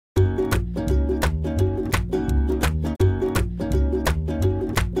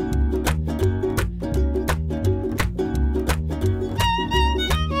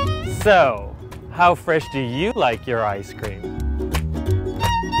So, how fresh do you like your ice cream?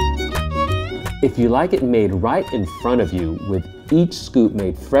 If you like it made right in front of you, with each scoop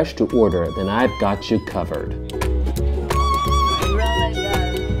made fresh to order, then I've got you covered.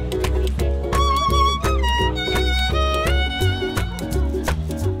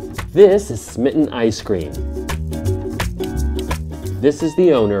 This is Smitten Ice Cream. This is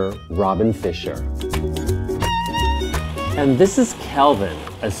the owner, Robin Fisher. And this is Kelvin,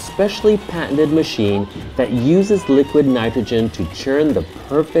 a specially patented machine that uses liquid nitrogen to churn the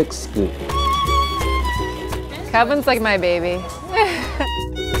perfect scoop. Kelvin's like my baby.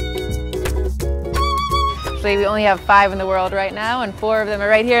 Actually, we only have 5 in the world right now, and 4 of them are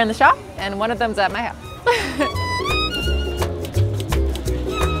right here in the shop, and 1 of them's at my house.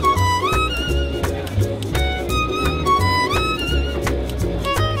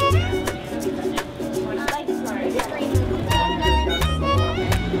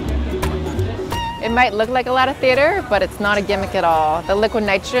 It might look like a lot of theater, but it's not a gimmick at all. The liquid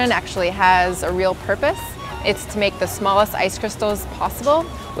nitrogen actually has a real purpose. It's to make the smallest ice crystals possible,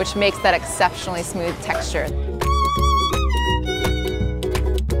 which makes that exceptionally smooth texture.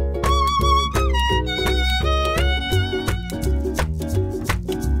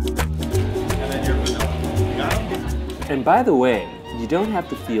 And by the way, you don't have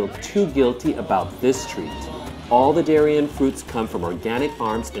to feel too guilty about this treat. All the dairy and fruits come from organic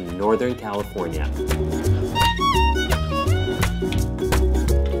farms in Northern California.